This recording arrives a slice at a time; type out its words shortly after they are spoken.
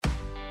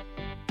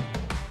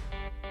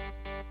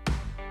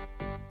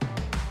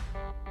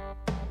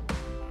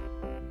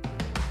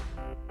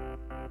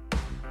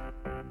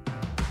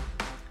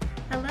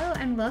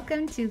and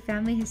welcome to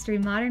Family History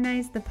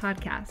Modernized, the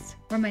podcast,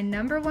 where my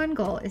number one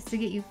goal is to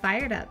get you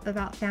fired up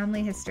about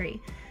family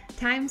history.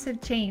 Times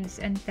have changed,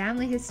 and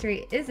family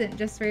history isn't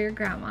just for your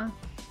grandma.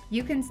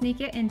 You can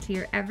sneak it into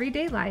your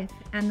everyday life,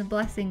 and the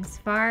blessings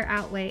far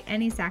outweigh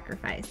any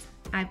sacrifice.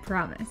 I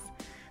promise.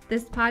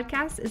 This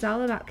podcast is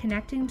all about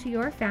connecting to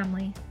your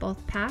family,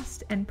 both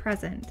past and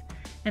present,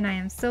 and I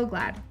am so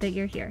glad that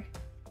you're here.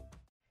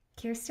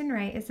 Kirsten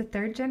Wright is a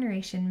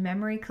third-generation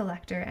memory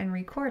collector and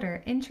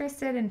recorder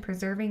interested in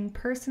preserving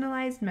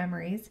personalized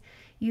memories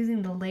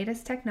using the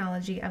latest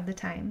technology of the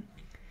time.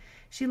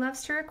 She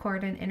loves to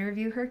record and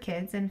interview her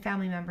kids and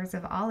family members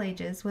of all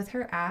ages with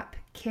her app,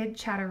 Kid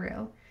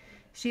Chatteroo.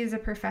 She is a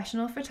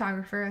professional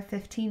photographer of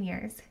 15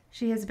 years.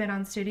 She has been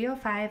on Studio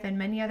 5 and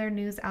many other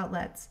news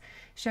outlets,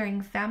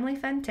 sharing family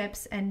fun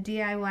tips and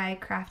DIY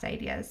craft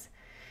ideas.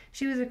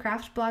 She was a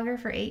craft blogger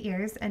for 8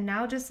 years and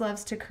now just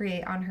loves to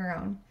create on her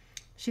own.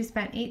 She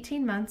spent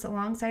 18 months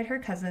alongside her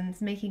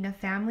cousins making a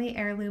family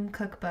heirloom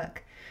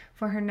cookbook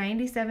for her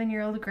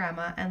 97-year-old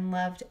grandma and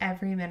loved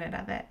every minute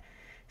of it.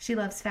 She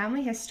loves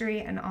family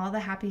history and all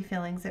the happy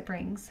feelings it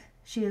brings.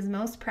 She is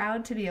most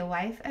proud to be a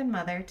wife and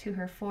mother to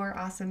her 4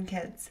 awesome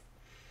kids.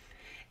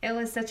 It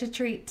was such a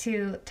treat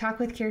to talk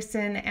with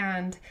Kirsten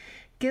and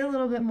get a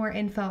little bit more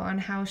info on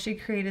how she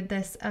created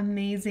this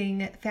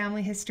amazing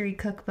family history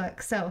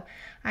cookbook. So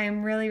I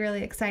am really,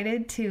 really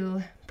excited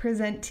to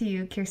present to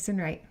you Kirsten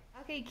Wright.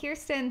 Okay,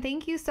 Kirsten,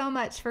 thank you so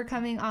much for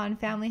coming on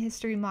Family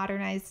History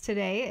Modernized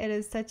today. It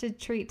is such a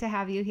treat to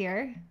have you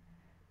here.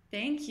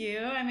 Thank you.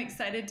 I'm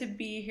excited to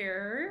be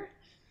here.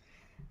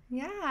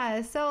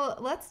 Yeah, so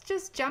let's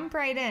just jump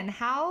right in.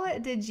 How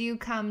did you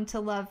come to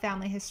love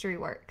family history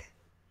work?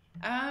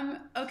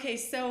 Okay,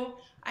 so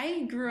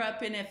I grew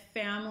up in a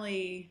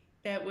family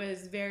that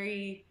was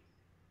very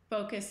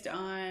focused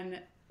on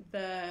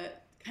the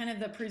kind of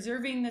the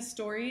preserving the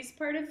stories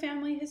part of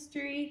family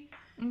history.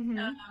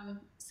 Mm-hmm.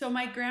 So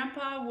my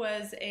grandpa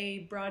was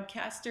a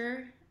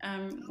broadcaster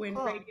when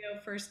Cool. radio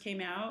first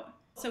came out.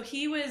 So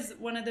he was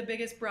one of the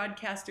biggest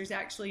broadcasters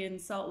actually in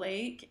Salt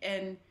Lake,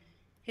 and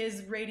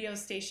his radio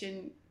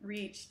station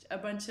reached a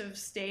bunch of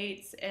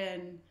states,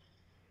 and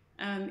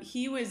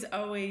he was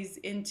always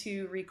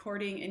into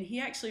recording, and he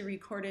actually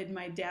recorded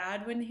my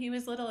dad when he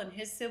was little and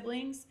his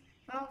siblings.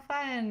 Oh,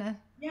 fun.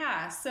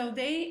 Yeah, so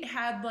they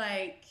had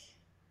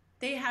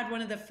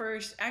one of the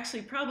first,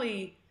 actually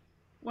probably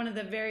one of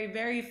the very,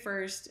 very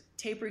first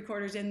tape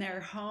recorders in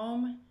their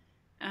home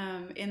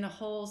in the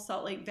whole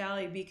Salt Lake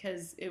Valley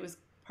because it was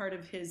part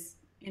of his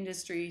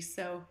industry.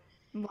 So,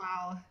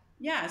 Wow.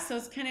 yeah, so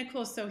it's kind of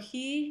cool. So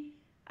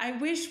I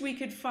wish we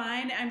could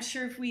find, I'm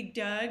sure if we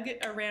dug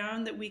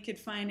around that we could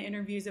find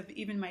interviews of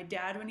even my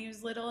dad when he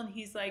was little, and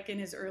he's like in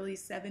his early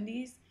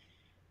 70s.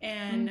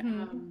 And,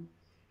 Mm-hmm.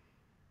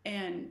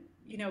 and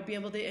you know, be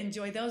able to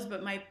enjoy those.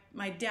 But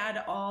my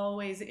dad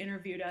always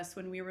interviewed us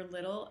when we were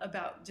little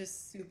about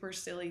just super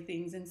silly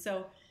things. And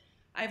so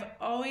I've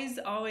always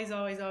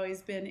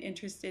been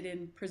interested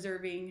in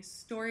preserving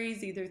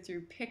stories, either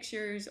through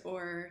pictures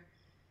or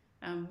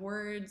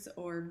words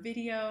or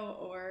video,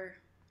 or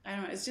I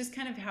don't know, it's just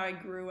kind of how I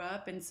grew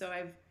up. And so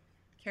I've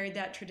carried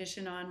that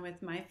tradition on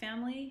with my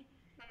family.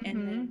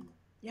 And then,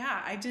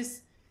 yeah,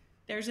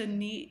 there's a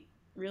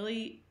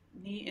really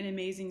neat and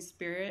amazing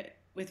spirit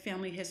with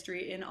family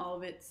history in all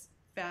of its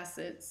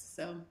facets.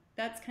 So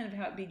that's kind of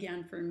how it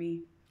began for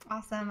me.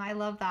 Awesome. I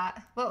love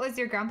that. What was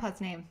your grandpa's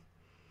name?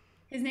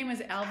 His name was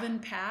Alvin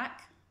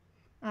Pack.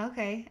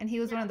 Okay. And he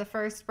was one of the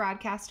first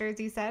broadcasters,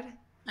 you said?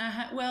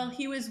 Well,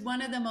 he was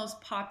one of the most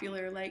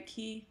popular. Like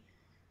he's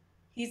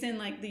in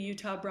like the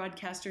Utah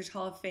Broadcasters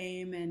Hall of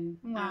Fame, and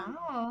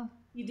Wow.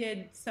 he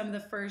did some of the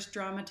first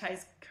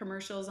dramatized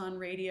commercials on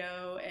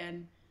radio,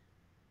 and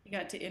he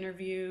got to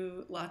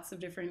interview lots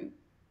of different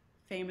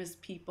famous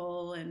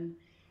people, and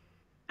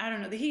I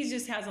don't know, he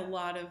just has a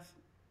lot of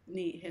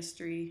neat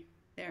history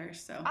there.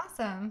 So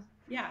Awesome.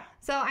 yeah.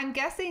 So I'm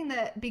guessing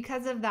that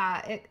because of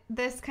that,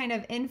 this kind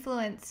of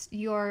influenced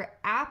your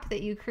app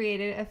that you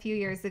created a few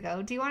years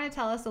ago. Do you want to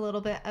tell us a little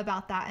bit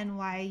about that and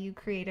why you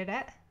created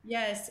it?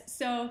 Yes.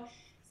 So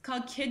it's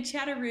called Kid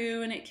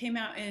Chatteroo, and it came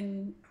out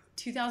in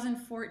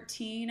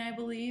 2014, I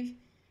believe.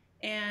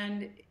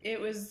 And it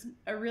was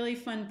a really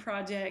fun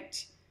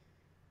project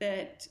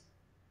that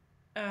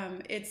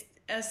it's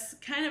as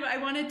kind of, I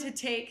wanted to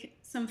take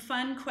some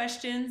fun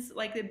questions,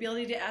 like the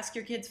ability to ask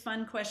your kids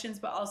fun questions,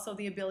 but also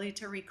the ability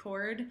to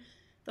record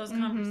those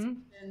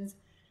conversations.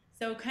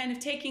 So kind of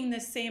taking the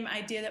same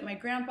idea that my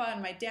grandpa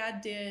and my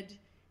dad did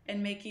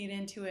and making it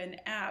into an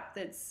app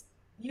that's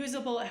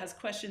usable. It has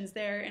questions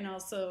there, and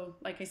also,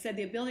 like I said,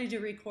 the ability to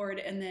record,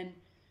 and then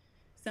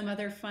some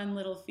other fun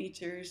little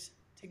features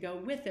to go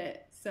with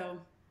it. So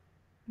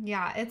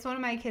Yeah, it's one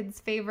of my kids'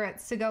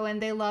 favorites to go in.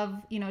 They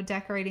love,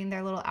 decorating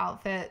their little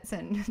outfits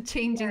and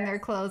changing their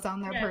clothes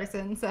on their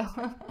person. So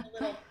a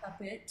little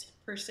puppet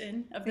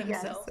person of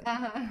themselves.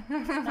 Yes.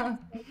 That's so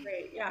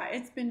great. Yeah,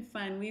 it's been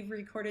fun. We've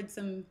recorded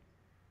some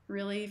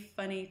really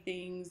funny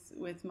things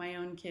with my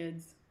own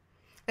kids.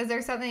 Is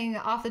there something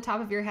off the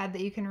top of your head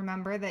that you can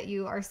remember that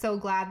you are so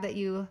glad that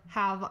you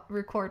have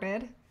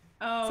recorded?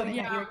 Oh Something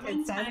that yeah, your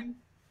kids said?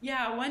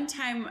 one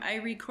time I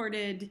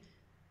recorded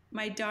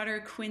my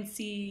daughter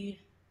Quincy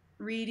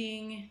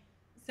reading.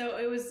 So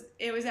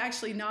it was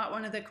actually not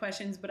one of the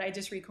questions, but I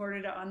just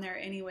recorded it on there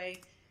anyway.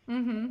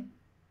 Mm-hmm.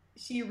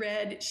 She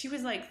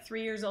was like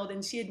 3 years old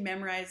and she had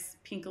memorized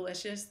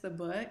Pinkalicious, the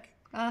book.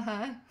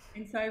 Uh-huh.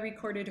 And so I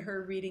recorded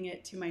her reading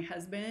it to my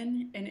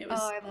husband, and it Oh,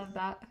 was I love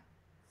that.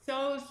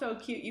 so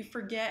cute. You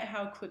forget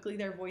how quickly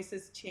their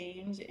voices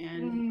change,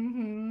 and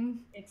Mm-hmm.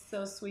 it's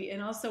so sweet.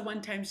 And also, one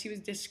time she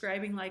was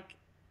describing like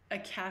a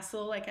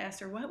castle. Like, I asked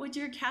her, "What would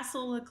your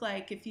castle look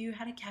like if you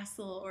had a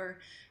castle or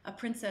a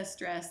princess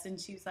dress?" And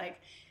she was like,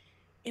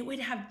 "It would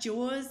have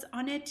jewels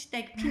on it,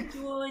 like pink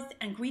jewels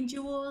and green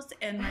jewels,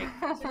 and like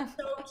it's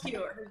so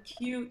cute. Her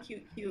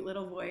cute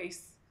little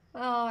voice."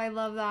 Oh, I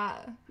love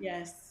that.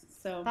 Yes.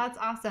 So That's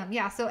awesome.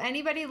 Yeah, so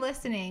anybody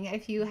listening,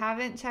 if you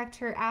haven't checked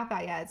her app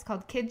out yet, it's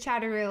called Kid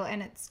Chatteroo,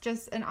 and it's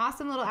just an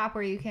awesome little app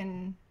where you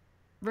can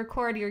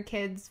record your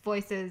kids'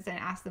 voices and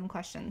ask them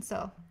questions.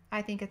 So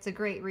I think it's a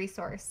great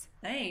resource.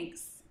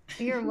 thanks.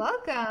 You're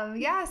welcome.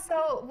 Yeah,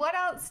 so what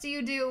else do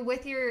you do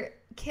with your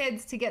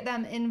kids to get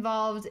them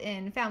involved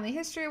in family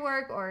history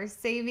work or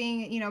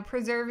saving,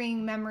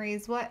 preserving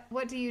memories? What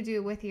do you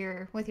do with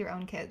your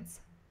own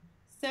kids?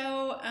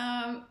 So,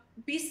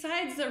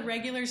 besides the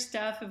regular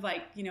stuff of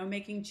like,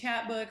 making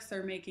chat books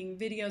or making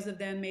videos of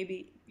them,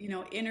 maybe,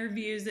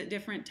 interviews at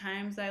different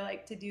times, I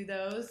like to do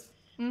those.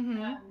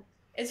 Mm-hmm.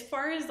 As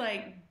far as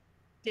like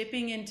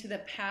dipping into the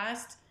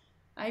past,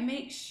 I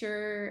make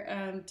sure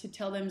to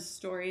tell them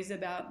stories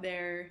about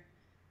their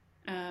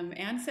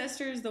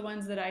ancestors, the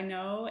ones that I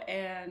know,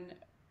 and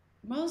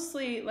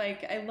mostly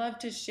like I love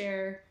to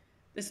share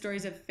the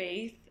stories of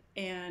faith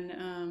and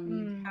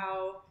Mm.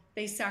 how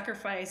they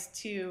sacrificed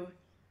to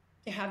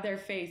have their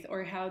faith,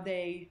 or how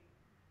they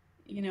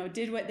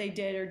did what they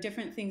did, or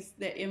different things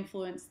that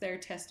influenced their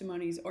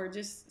testimonies, or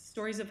just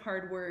stories of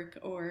hard work,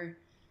 or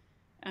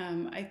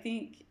I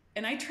think,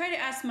 and I try to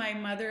ask my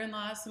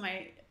mother-in-law, so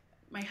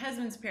my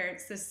husband's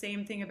parents, the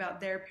same thing about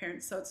their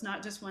parents, so it's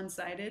not just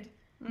one-sided.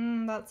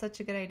 That's such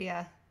a good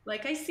idea.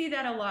 Like, I see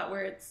that a lot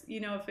where it's,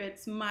 if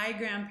it's my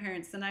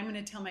grandparents, then I'm going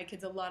to tell my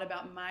kids a lot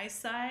about my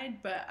side,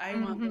 but I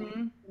want them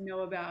Mm-hmm. to know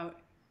about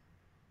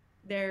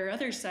their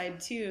other side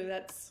too.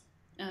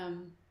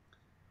 Um,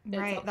 that's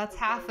Right. That's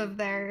also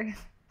very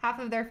half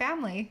of their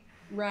family.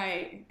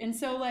 right. And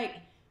so, like,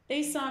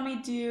 they've seen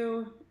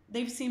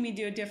me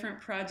do different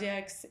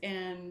projects,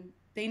 and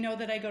they know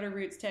that I go to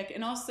Roots Tech.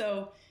 And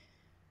also,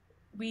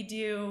 we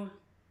do,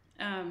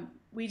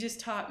 we just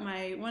taught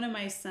one of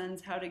my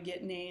sons how to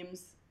get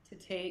names to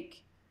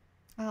take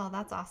Oh,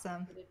 that's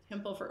awesome. for the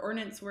Temple for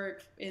Ordnance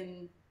work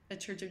in the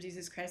Church of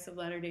Jesus Christ of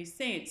Latter-day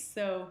Saints.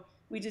 So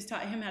we just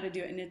taught him how to do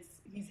it, and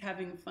he's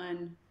having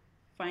fun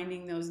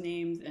finding those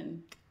names.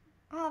 And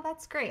Oh,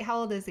 that's great. How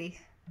old is he?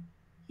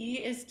 he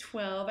is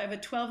 12. I have a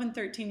 12 and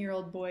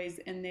 13-year-old boys,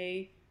 and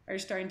they are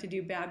starting to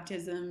do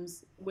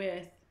baptisms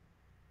with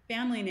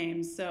family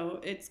names. So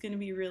it's going to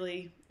be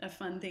really a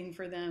fun thing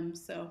for them.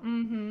 So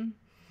Mm-hmm.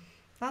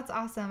 That's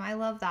awesome. I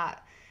love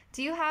that.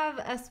 Do you have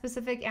a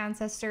specific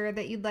ancestor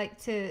that you'd like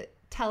to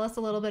tell us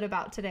a little bit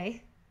about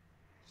today?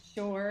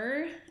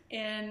 sure.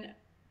 And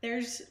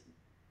there's,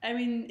 I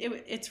mean,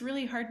 it's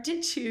really hard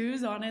to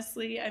choose,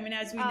 honestly. I mean,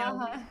 as we know,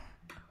 Uh-huh.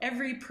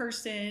 every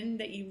person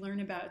that you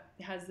learn about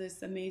has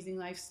this amazing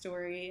life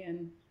story,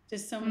 and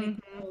just so many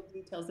Mm-hmm. little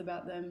details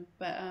about them.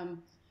 But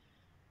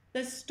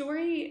the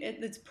story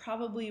that's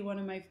probably one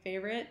of my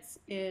favorites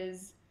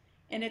is,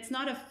 and it's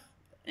not an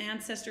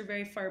ancestor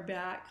very far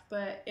back,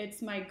 but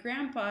it's my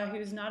grandpa,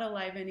 who's not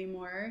alive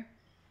anymore.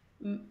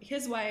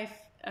 His wife,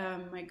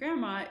 my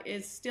grandma,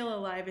 is still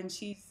alive, and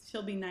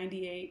she'll be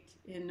 98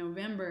 in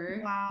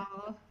November.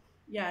 Wow.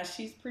 Yeah,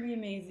 she's pretty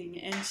amazing,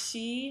 and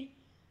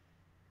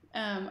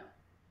um,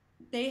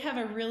 they have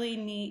a really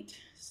neat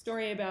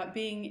story about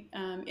being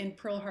in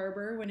Pearl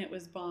Harbor when it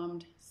was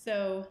bombed.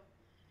 So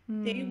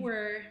they Hmm.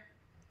 were,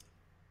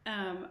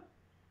 um,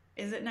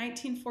 is it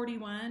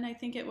 1941? I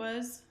think it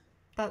was.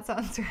 That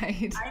sounds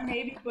right. I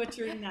may be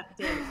butchering that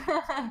date.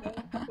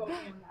 Don't quote me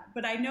on that.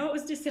 But I know it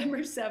was December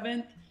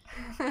 7th,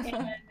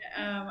 and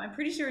I'm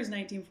pretty sure it was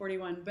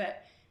 1941.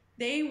 But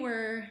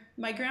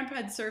my grandpa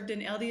had served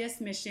in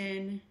LDS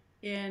mission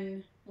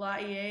in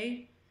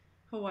Laie,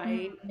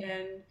 Hawaii, Mm.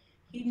 and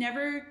he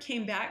never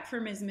came back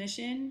from his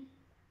mission.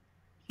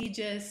 He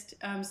just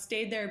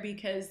stayed there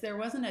because there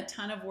wasn't a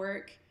ton of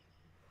work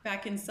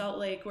back in Salt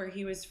Lake where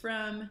he was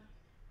from,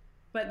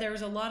 but there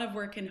was a lot of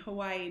work in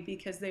Hawaii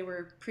because they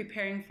were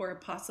preparing for a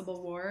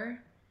possible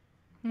war.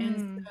 And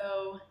Hmm.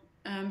 so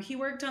he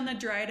worked on the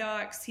dry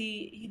docks.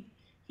 He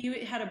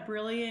had a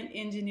brilliant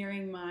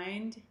engineering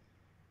mind,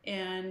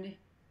 and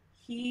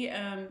he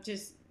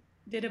just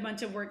did a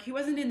bunch of work. He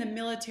wasn't in the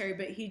military,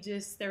 but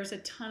there was a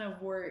ton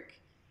of work,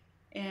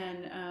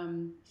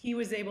 and he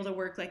was able to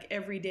work like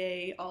every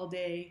day, all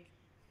day,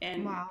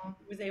 and Wow.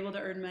 was able to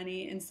earn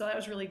money, and so that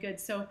was really good.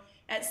 So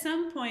at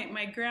some point,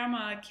 my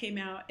grandma came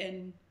out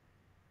and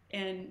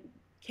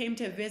came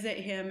to visit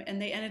him,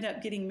 and they ended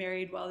up getting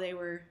married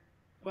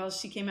while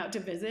she came out to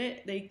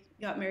visit. They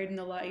got married in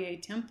the Laie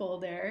temple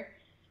there.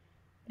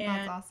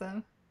 That's And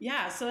awesome.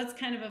 yeah, so that's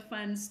kind of a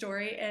fun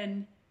story.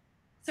 And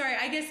sorry,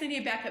 I guess I need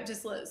to back up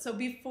just a little.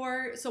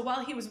 So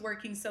while he was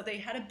working, so they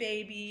had a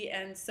baby,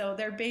 and so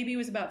their baby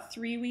was about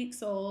 3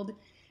 weeks old,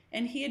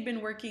 and he had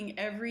been working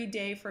every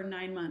day for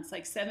 9 months,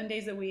 like 7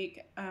 days a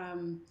week,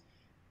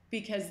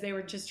 because they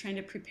were just trying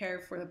to prepare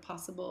for the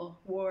possible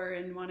war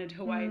and wanted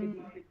Hawaii to be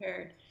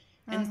prepared.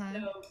 And Uh-huh.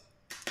 so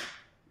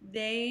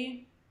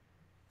they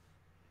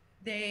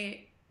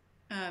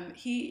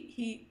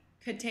he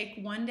could take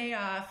one day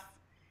off,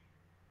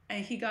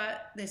 and he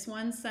got this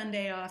one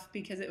Sunday off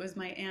because it was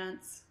my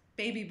aunt's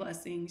baby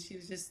blessing. She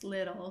was just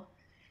little,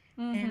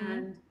 Mm-hmm.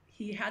 and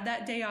he had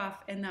that day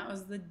off, and that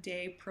was the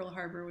day Pearl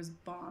Harbor was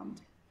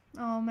bombed.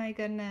 Oh my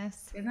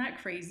goodness. Isn't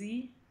that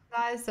crazy?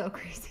 That is so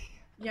crazy.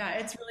 Yeah,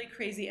 it's really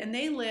crazy. And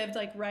they lived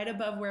like right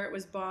above where it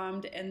was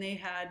bombed, and they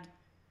had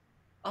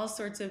all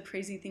sorts of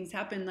crazy things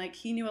happen. Like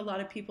he knew a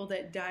lot of people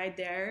that died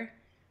there,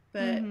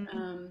 but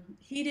Mm-hmm.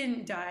 he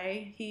didn't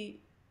die.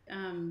 He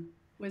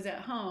was at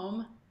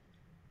home,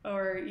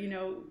 or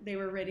they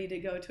were ready to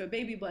go to a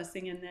baby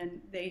blessing, and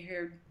then they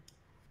heard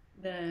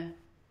the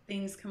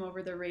things come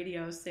over the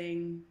radio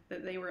saying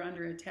that they were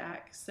under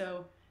attack.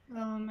 So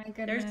Oh my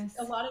there's a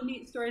goodness. lot of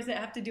neat stories that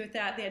have to do with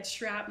that. They had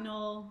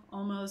shrapnel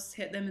almost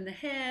hit them in the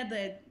head.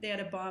 They had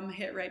a bomb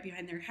hit right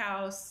behind their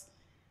house,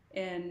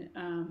 and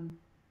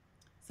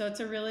so it's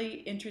a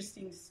really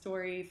interesting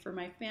story for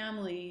my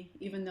family,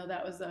 even though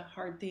that was a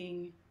hard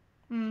thing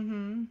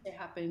Mm-hmm. to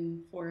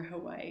happen for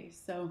Hawaii.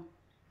 So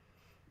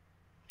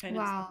kind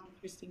of some Wow.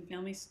 interesting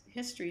family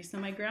history. So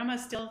my grandma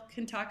still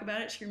can talk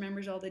about it. She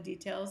remembers all the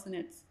details, and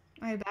it's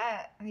I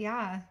bet.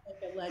 Yeah.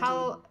 like a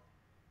legend.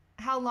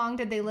 How long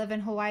did they live in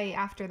Hawaii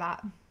after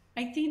that?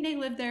 I think they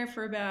lived there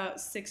for about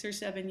 6 or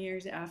 7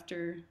 years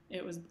after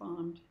it was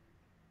bombed.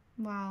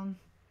 Wow.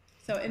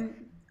 So, and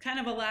kind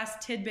of a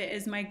last tidbit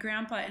is my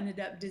grandpa ended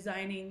up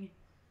designing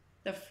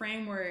the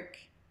framework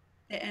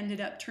that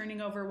ended up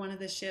turning over one of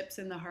the ships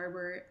in the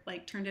harbor,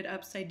 like turned it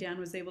upside down,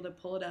 was able to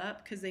pull it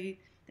up because they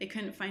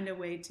couldn't find a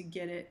way to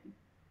get it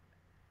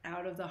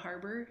out of the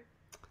harbor.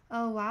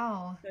 Oh,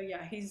 wow. So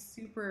yeah, he's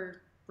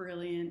super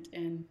brilliant.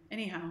 And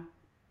anyhow,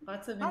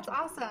 lots of That's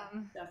interesting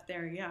awesome. stuff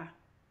there. Yeah,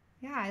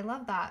 Yeah, I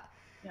love that.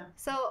 yeah.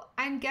 So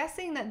I'm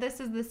guessing that this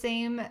is the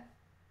same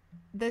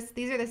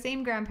these are the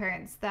same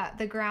grandparents that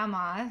the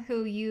grandma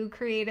who you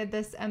created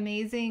this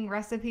amazing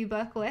recipe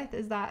book with,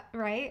 is that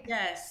right?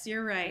 Yes,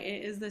 you're right.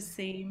 It is the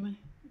same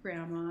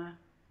grandma.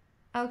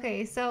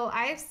 Okay, so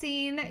I've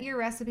seen your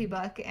recipe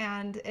book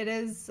and it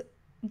is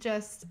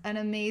just an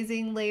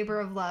amazing labor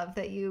of love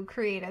that you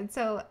created.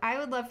 So I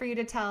would love for you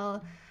to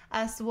tell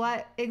us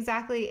what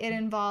exactly it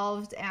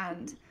involved,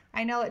 and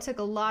I know it took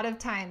a lot of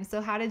time.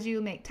 So how did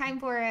you make time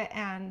for it,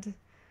 and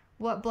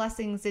what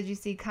blessings did you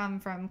see come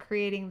from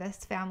creating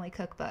this family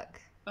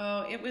cookbook?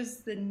 Oh, it was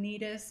the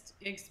neatest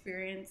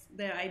experience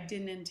that I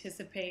didn't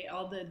anticipate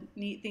all the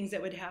neat things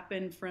that would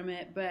happen from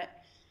it. But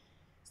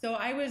so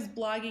I was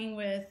blogging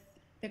with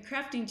the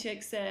Crafting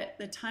Chicks at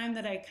the time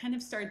that I kind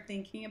of started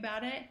thinking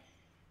about it.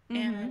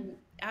 Mm-hmm. And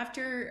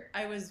after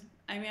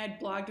I'd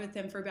blogged with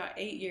them for about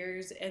 8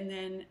 years. And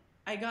then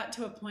I got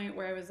to a point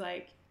where I was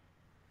like,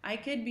 I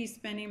could be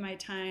spending my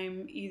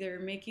time either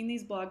making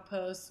these blog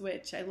posts,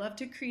 which I love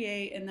to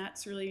create, and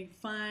that's really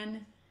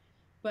fun.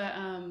 But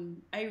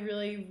I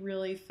really,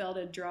 really felt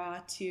a draw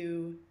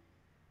to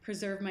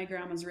preserve my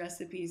grandma's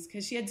recipes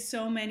because she had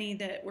so many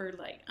that were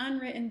like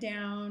unwritten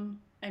down.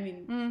 I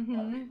mean, Mm-hmm.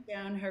 written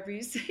down, however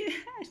you say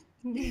that.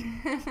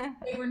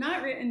 They were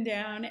not written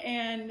down,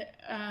 and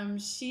I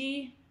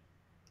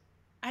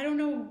don't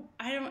know,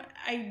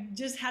 I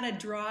just had a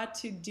draw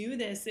to do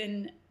this,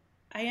 and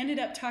I ended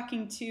up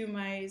talking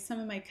to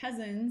some of my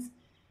cousins.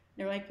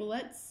 They're like, well,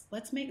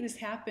 let's make this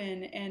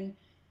happen, and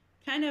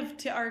kind of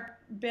to our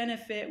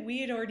benefit, we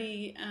had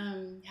already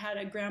had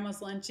a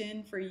grandma's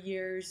luncheon for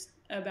years.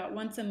 About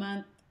once a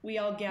month, we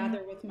all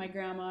gather with my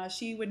grandma.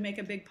 She would make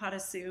a big pot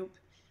of soup,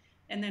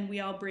 and then we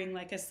all bring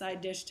like a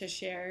side dish to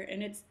share.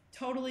 And it's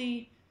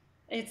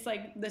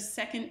like the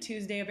second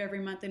Tuesday of every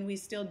month, and we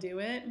still do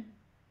it.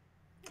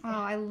 Oh,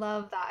 I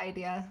love that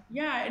idea.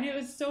 Yeah, and it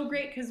was so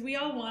great because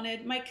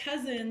my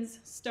cousins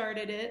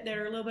started it that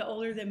are a little bit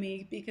older than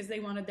me because they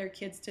wanted their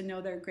kids to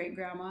know their great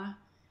grandma.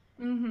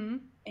 Mm-hmm.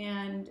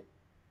 And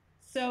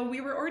so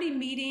we were already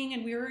meeting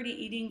and we were already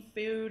eating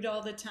food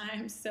all the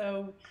time.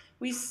 So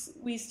we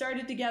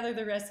started to gather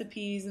the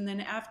recipes, and then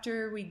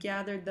after we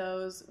gathered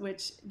those,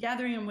 which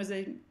gathering them was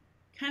a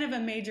kind of a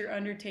major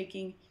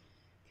undertaking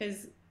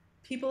because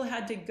people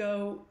had to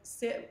go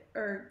sit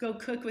or go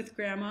cook with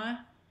grandma,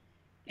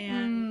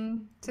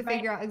 and To right,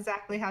 figure out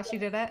exactly how she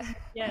did it.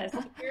 yes,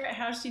 to figure out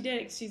how she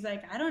did it. She's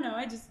like, I don't know,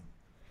 I just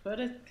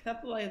put a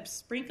couple, I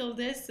sprinkle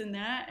this and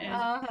that, and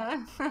Uh-huh.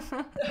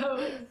 so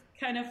it's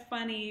kind of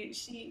funny.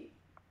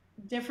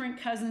 Different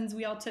cousins,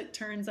 we all took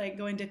turns like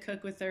going to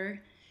cook with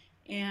her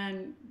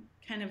and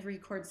kind of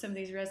record some of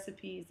these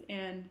recipes.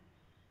 And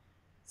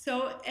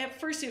So at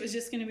first it was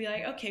just going to be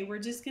like, okay, we're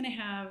just going to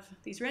have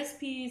these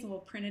recipes and we'll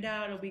print it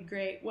out. It'll be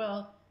great.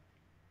 Well,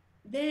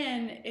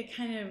 then it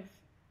kind of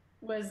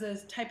was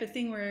this type of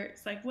thing where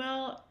it's like,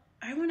 well,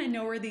 I want to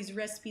know where these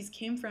recipes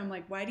came from.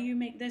 Like, why do you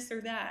make this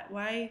or that?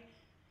 Why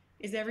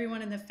is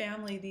everyone in the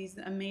family these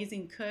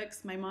amazing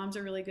cooks? My mom's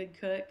a really good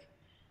cook.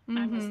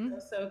 I'm a Mm-hmm.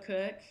 so-so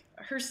cook.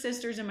 Her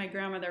sisters and my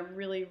grandmother are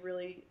really,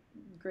 really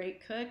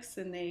great cooks,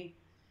 and they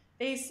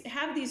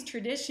have these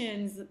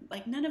traditions.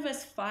 Like none of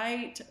us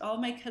fight. All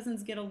my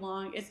cousins get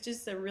along. It's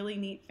just a really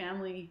neat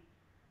family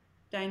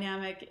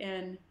dynamic,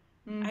 and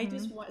I Mm-hmm.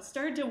 just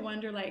started to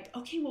wonder, like,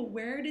 okay, well,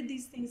 where did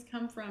these things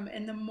come from?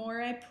 And the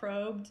more I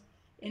probed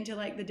into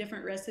like the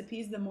different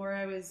recipes, the more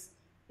I was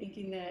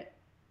thinking that,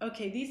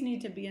 okay, these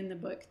need to be in the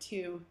book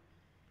too.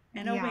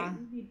 And oh Yeah. wait,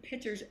 we need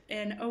pictures.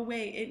 And oh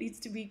wait, it needs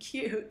to be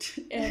cute.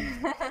 And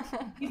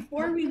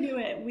before we knew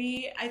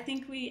it, I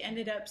think we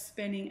ended up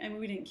spending, I mean,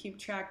 we didn't keep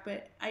track,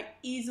 but I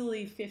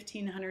easily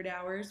 1,500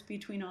 hours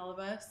between all of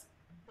us.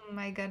 Oh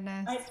my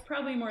goodness. It's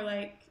probably more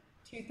like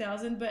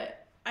 2,000,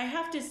 but I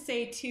have to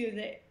say too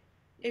that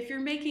if you're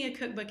making a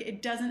cookbook,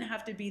 it doesn't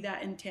have to be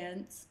that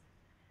intense.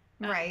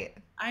 Uh, Right.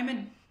 I'm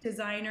a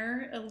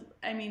designer,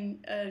 I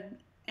mean, an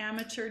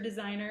amateur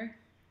designer,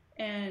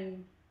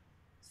 and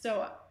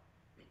so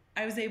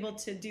I was able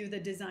to do the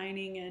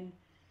designing. And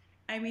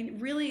I mean,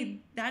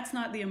 really, that's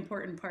not the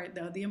important part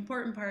though. The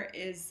important part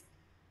is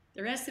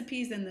the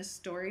recipes and the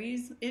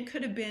stories. It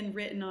could have been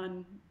written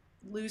on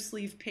loose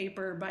leaf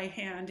paper by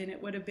hand and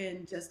it would have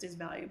been just as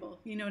valuable.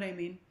 You know what I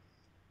mean?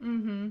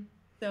 Mm-hmm.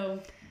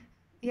 So,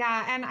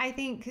 Yeah, and I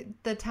think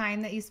the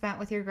time that you spent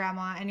with your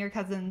grandma and your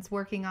cousins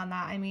working on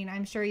that, I mean,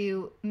 I'm sure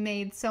you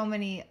made so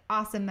many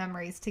awesome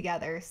memories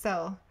together.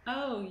 So,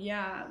 oh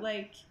yeah,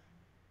 like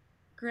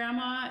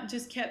grandma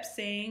just kept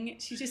saying,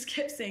 she just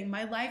kept saying,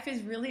 my life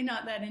is really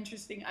not that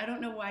interesting. I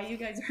don't know why you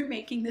guys are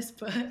making this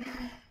book.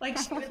 Like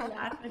she would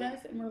laugh at us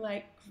and we're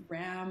like,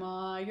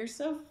 Grandma, you're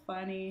so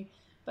funny.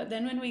 But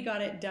then when we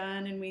got it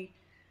done and we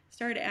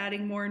started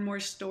adding more and more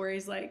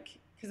stories, like,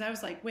 because I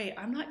was like, wait,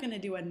 I'm not going to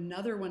do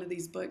another one of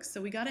these books.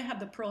 So we got to have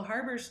the Pearl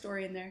Harbor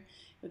story in there.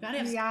 We got to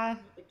have yeah,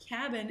 the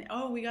cabin.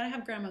 Oh, we got to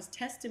have grandma's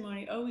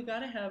testimony. Oh, we got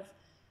to have,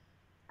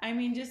 I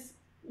mean, just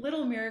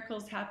little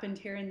miracles happened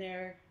here and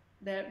there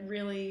that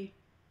really,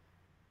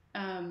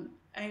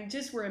 I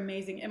just were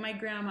amazing. And my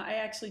grandma, I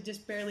actually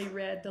just barely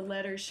read the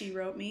letter she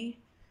wrote me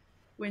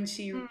when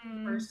she mm.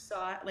 first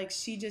saw it. Like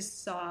she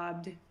just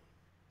sobbed.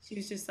 She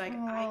was just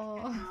like, I Oh,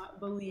 cannot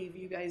believe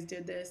you guys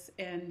did this.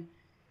 And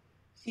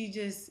she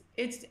just,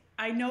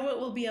 I know it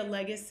will be a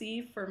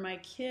legacy for my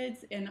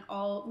kids and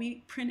all.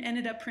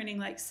 Ended up printing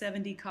like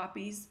 70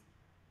 copies.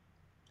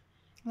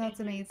 that's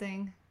And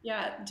amazing.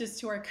 yeah, just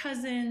to our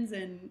cousins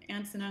and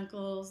aunts and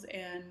uncles.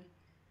 And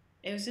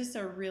it was just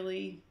a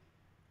really,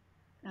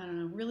 I don't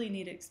know, really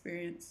neat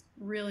experience.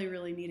 Really,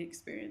 really neat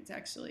experience,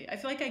 actually. I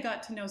feel like I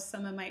got to know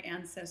some of my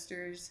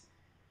ancestors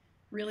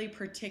really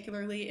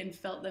particularly and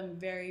felt them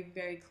very,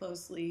 very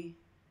closely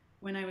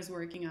when I was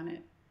working on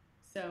it.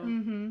 So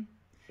Mm-hmm.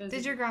 it was a,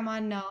 Did your grandma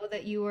know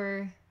that you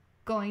were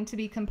going to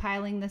be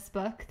compiling this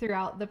book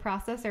throughout the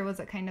process, or was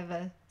it kind of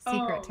a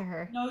secret to oh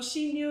her? no,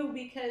 she knew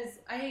because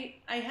I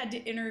had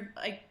to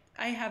like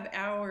I have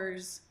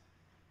hours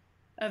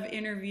of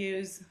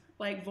interviews,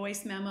 like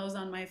voice memos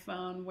on my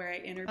phone where I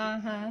interview.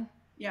 Uh-huh.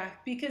 Yeah,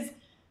 because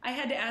I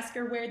had to ask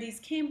her where these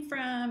came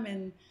from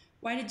and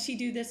why did she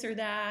do this or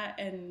that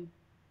and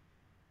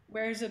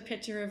where's a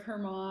picture of her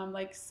mom.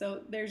 Like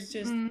so there's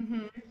just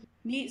Mm-hmm.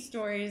 neat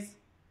stories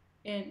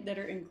that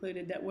are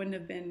included that wouldn't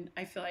have been,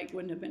 I feel like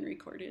wouldn't have been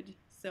recorded.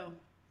 So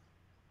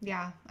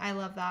Yeah, I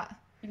love that.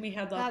 and we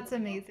had lots That's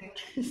amazing.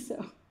 of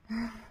so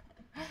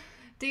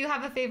Do you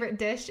have a favorite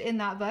dish in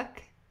that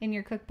book, in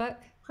your cookbook?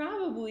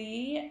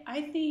 probably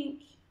I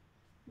think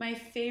my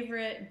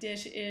favorite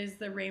dish is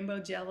the rainbow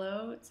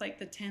jello. It's like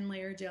the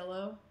 10-layer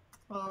jello.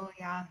 Oh,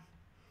 yeah.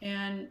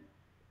 And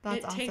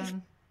That's it takes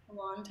awesome. a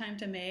long time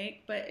to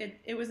make, but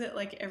it was at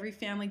like every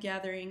family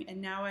gathering.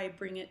 And now I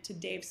bring it to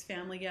Dave's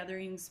family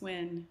gatherings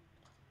when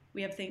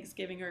we have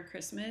Thanksgiving or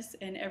Christmas,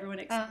 and everyone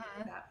expects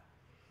Uh-huh. that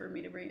for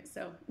me to bring it.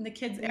 So, and the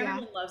kids, Yeah.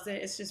 everyone loves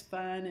it. It's just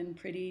fun and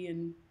pretty.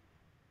 And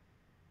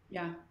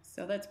yeah,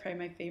 so that's probably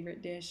my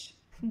favorite dish.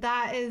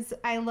 That is,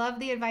 I love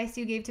the advice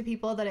you gave to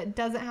people that it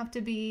doesn't have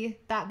to be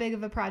that big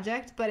of a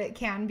project, but it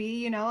can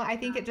be, you know. I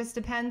think it just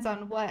depends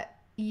on what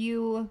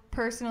you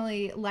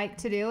personally like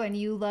to do, and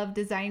you love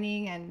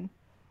designing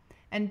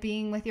and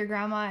being with your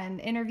grandma and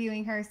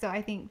interviewing her. So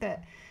I think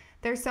that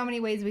there's so many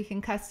ways we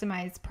can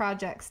customize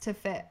projects to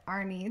fit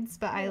our needs,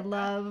 but I Oh,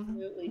 love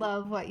absolutely.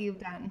 love what you've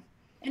done.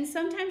 And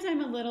sometimes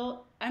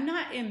I'm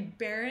not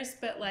embarrassed,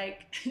 but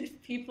like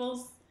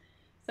people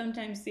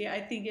sometimes see,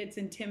 I think it's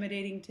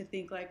intimidating to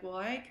think like, well,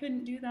 I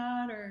couldn't do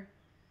that. Or,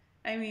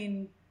 I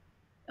mean,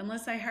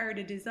 unless I hired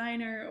a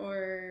designer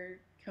or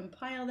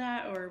compile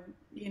that or,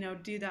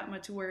 do that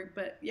much work.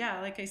 But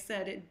yeah, like I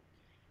said,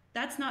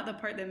 that's not the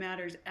part that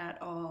matters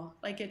at all.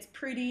 Like it's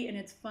pretty and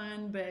it's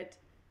fun, but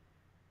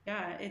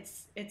yeah,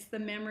 it's the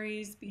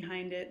memories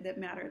behind it that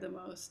matter the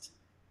most.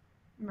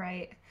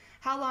 Right.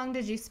 How long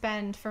did you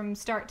spend from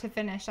start to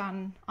finish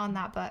on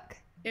that book?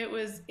 It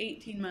was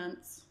 18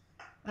 months.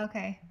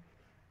 Okay.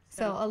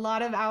 So So a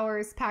lot of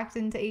hours packed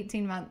into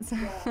 18 months.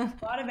 yeah,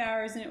 a lot of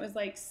hours, and it was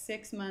like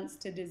 6 months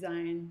to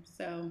design.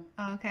 So,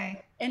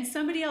 Okay. and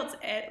somebody else,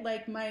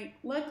 like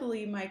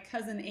luckily my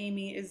cousin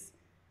Amy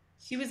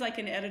she was like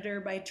an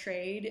editor by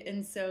trade,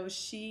 and so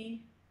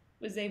she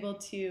was able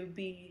to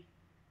be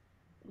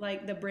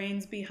like the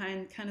brains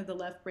behind kind of the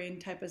left brain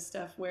type of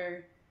stuff,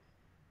 where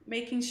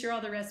making sure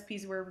all the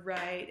recipes were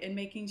right and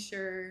making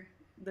sure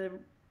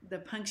the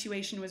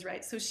punctuation was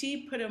right. So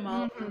she put them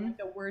all in Hmm. like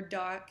a Word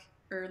doc,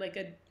 or like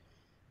a,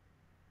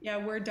 yeah,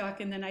 Word doc,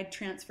 and then I'd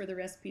transfer the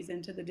recipes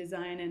into the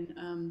design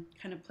and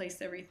kind of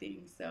place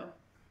everything. So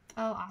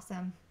Oh,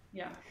 awesome.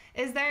 yeah.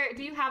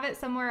 Do you have it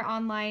somewhere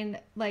online,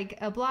 like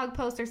a blog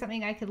post or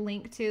something I could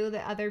link to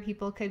that other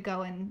people could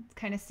go and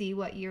kind of see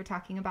what you're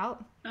talking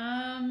about?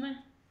 Um,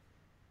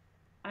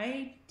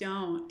 I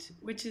don't,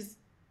 which is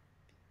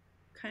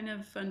kind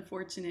of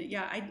unfortunate.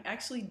 Yeah, I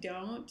actually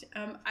don't.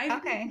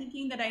 I've been Okay.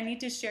 thinking that I need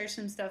to share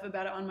some stuff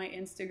about it on my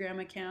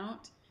Instagram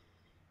account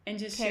and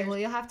just Okay, share. well,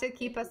 you'll have to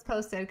keep us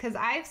posted because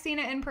I've seen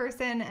it in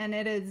person and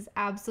it is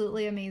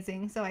absolutely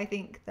amazing. So I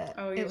think that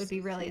Oh, it you're would so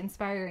be really sweet.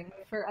 inspiring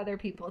for other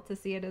people to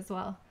see it as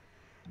well.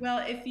 Well,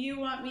 if you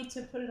want me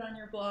to put it on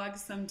your blog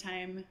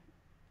sometime,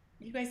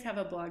 you guys have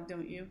a blog,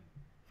 don't you?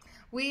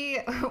 We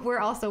we're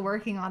also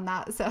working on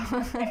that. So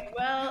Okay,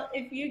 well,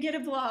 if you get a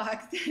blog,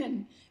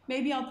 then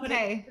maybe I'll put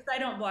it, okay. because I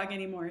don't blog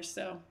anymore.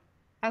 So,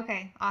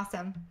 Okay,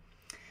 awesome.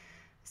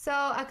 So,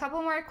 a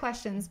couple more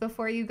questions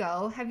before you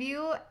go. Have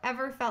you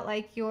ever felt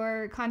like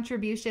your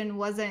contribution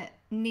wasn't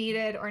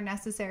needed or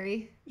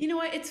necessary? you know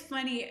what? It's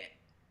funny.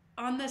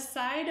 On the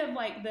side of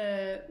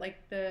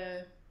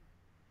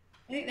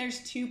I think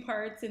there's two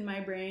parts in my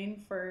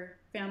brain for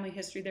family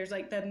history. There's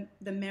like the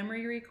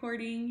memory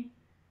recording,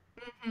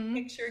 Hmm.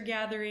 picture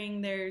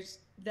gathering, there's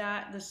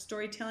that, the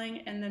storytelling,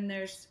 and then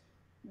there's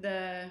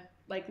the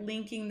like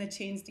linking the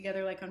chains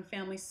together, like on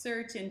Family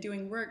Search and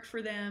doing work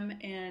for them.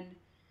 And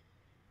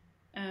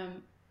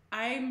um,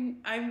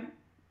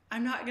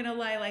 I'm not gonna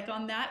lie, like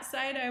on that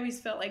side, I always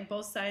felt like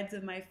both sides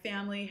of my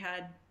family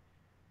had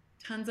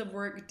tons of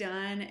work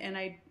done, and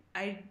I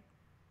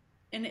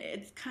and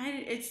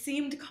it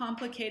seemed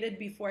complicated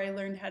before I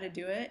learned how to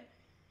do it.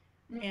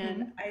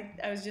 And Hmm.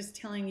 I was just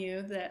telling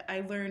you that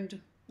I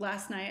learned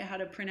last night how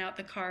to print out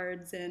the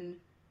cards, and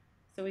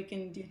so we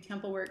can do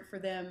temple work for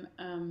them.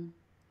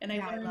 And I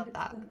Yeah, I learned love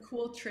that. some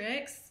cool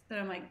tricks that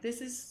I'm like,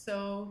 this is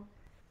so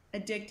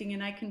addicting,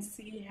 and I can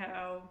see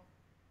how,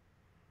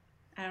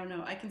 I don't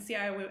know, I can see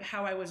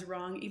how I was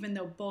wrong, even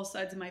though both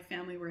sides of my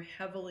family were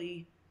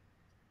heavily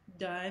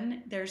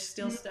done. There's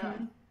still stuff.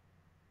 Hmm.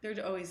 There's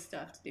always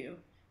stuff to do.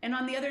 And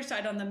on the other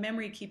side, on the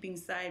memory keeping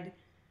side,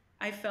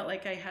 I felt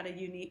like I had a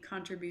unique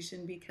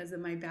contribution because of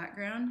my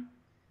background.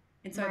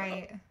 And so I've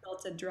always Right.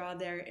 felt a draw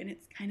there. And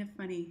it's kind of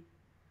funny.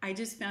 I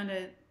just found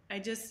I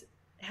just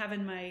have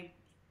in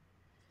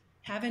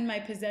my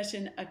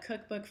possession a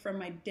cookbook from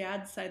my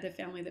dad's side of the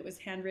family that was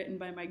handwritten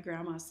by my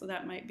grandma. So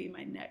that might be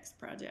my next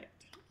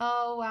project.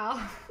 Oh,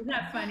 wow. Isn't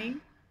that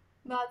funny?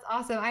 That's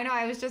awesome. I know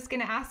I was just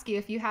going to ask you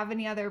if you have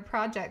any other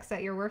projects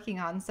that you're working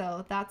on,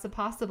 so that's a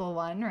possible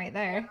one right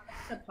there.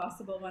 That's a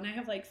possible one. I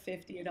have like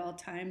 50 at all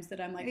times that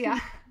I'm like, Yeah.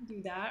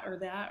 do that or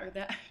that or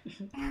that.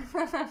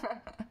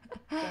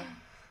 So,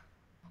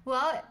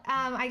 Well,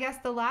 I guess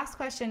the last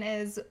question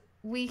is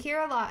we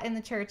hear a lot in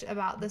the church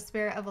about the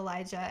spirit of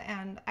Elijah,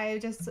 and I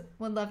just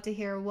would love to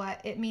hear what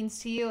it means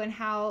to you and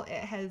how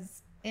it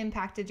has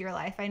impacted your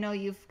life. I know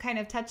you've kind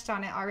of touched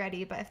on it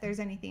already, but if there's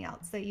anything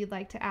else that you'd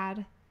like to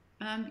add.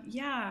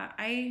 yeah,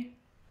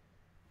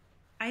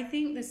 I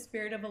think the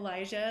spirit of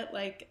Elijah,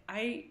 like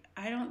I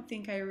don't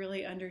think I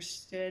really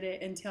understood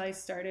it until I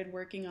started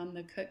working on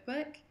the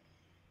cookbook.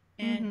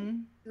 And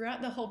Mm-hmm.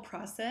 throughout the whole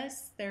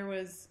process, there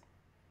was,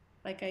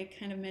 like I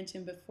kind of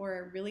mentioned before,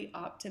 a really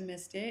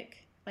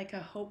optimistic, like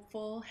a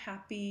hopeful,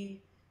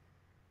 happy.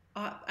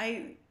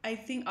 I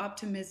think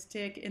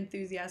optimistic,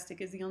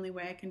 enthusiastic is the only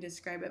way I can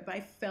describe it. But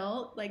I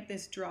felt like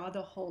this draw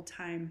the whole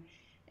time,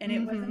 and it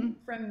Mm-hmm.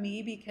 wasn't from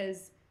me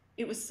because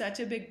it was such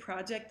a big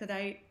project that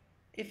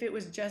if it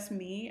was just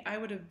me, I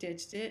would have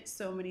ditched it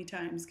so many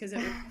times because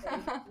it was so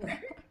much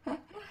work.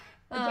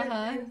 But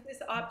Uh-huh. there's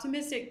this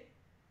optimistic,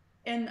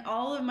 and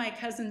all of my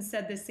cousins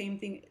said the same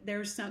thing. There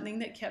was something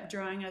that kept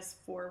drawing us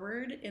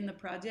forward in the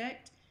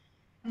project.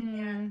 And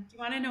Mm. do you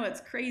want to know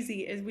what's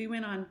crazy? Is we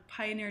went on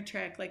Pioneer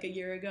Trek like a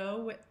year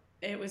ago.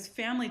 It was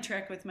family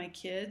trek with my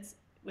kids,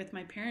 with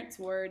my parents'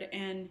 ward.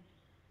 And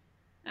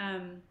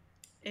um,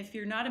 if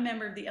you're not a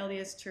member of the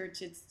LDS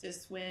Church, it's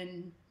just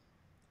when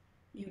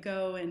you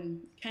go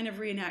and kind of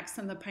reenact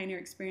some of the Pioneer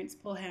experience,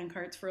 pull hand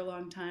carts for a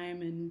long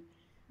time, and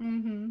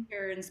Mm-hmm.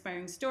 hear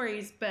inspiring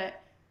stories.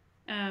 But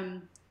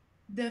um,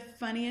 the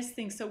funniest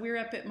thing, so we were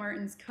up at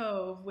Martin's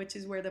Cove, which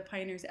is where the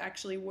pioneers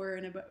actually were,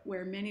 and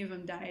where many of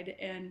them died.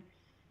 And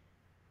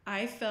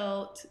I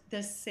felt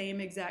the same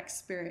exact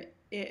spirit.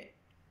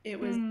 It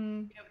was,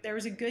 Mm. there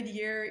was a good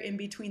year in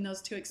between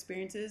those two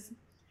experiences,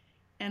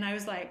 and I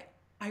was like,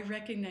 I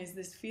recognize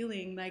this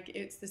feeling. Like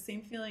it's the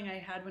same feeling I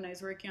had when I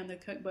was working on the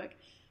cookbook.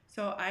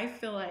 So I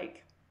feel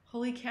like,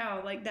 holy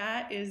cow, like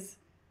that is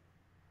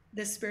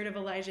the spirit of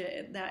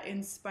Elijah, that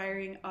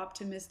inspiring,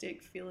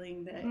 optimistic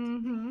feeling that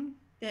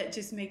that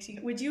just makes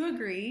you. Would you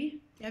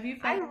agree? Have you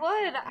I felt?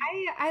 would.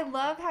 I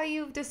love how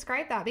you've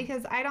described that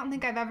because I don't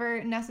think I've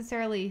ever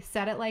necessarily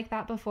said it like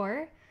that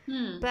before.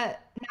 Hmm. But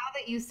now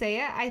that you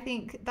say it, I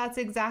think that's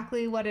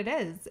exactly what it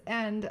is.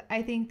 And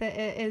I think that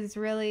it is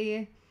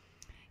really,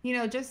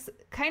 just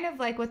kind of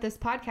like with this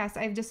podcast,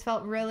 I've just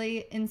felt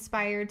really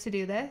inspired to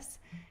do this.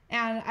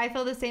 And I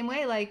feel the same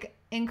way, like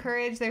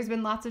encouraged. There's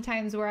been lots of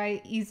times where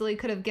I easily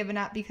could have given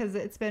up because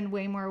it's been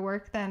way more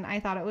work than I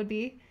thought it would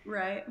be.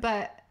 Right.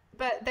 But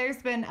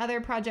there's been other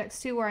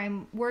projects too where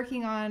I'm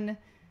working on,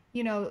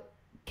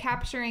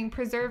 capturing,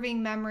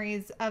 preserving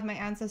memories of my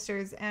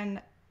ancestors.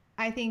 And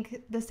I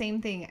think the same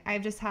thing.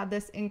 I've just had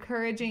this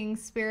encouraging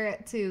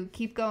spirit to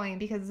keep going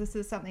because this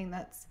is something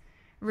that's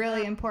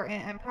really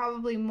important and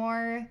probably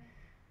more,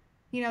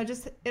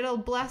 just it'll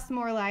bless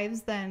more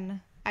lives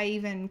than I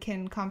even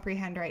can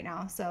comprehend right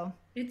now. So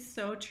It's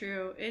so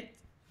true. It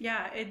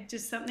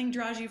just something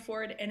draws you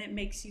forward and it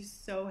makes you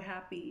so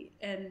happy.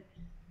 And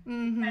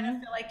kind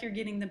of feel like you're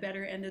getting the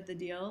better end of the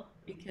deal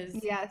because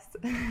yes.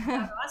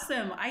 that's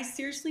awesome. I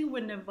seriously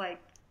wouldn't have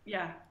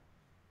yeah.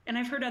 And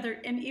I've heard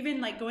and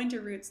even like going to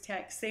Roots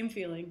Tech, same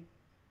feeling.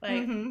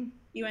 Like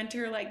you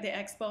enter like the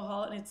expo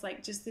hall and it's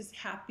like just this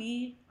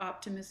happy,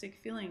 optimistic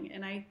feeling.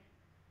 And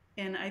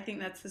I think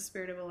that's the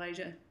spirit of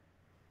Elijah.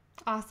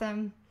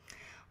 Awesome.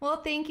 Well,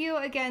 thank you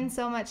again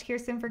so much,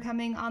 Kirsten, for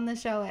coming on the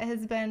show. It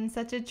has been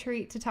such a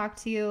treat to talk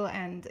to you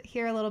and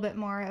hear a little bit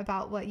more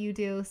about what you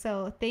do.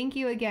 So thank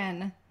you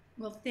again.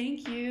 Well,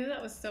 thank you. That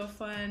was so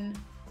fun.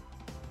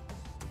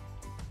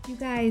 You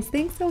guys,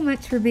 thanks so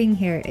much for being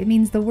here. It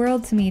means the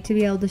world to me to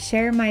be able to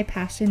share my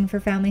passion for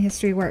family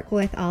history work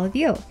with all of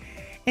you.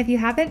 If you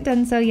haven't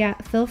done so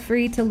yet, feel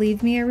free to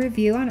leave me a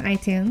review on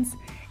iTunes.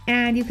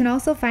 And you can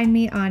also find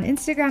me on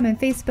Instagram and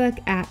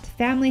Facebook at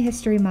Family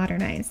History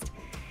Modernized.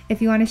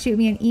 If you want to shoot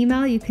me an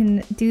email, you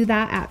can do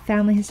that at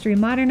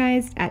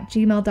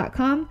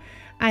familyhistorymodernized@gmail.com.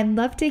 I'd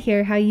love to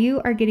hear how you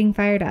are getting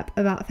fired up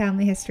about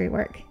family history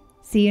work.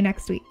 See you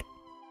next week.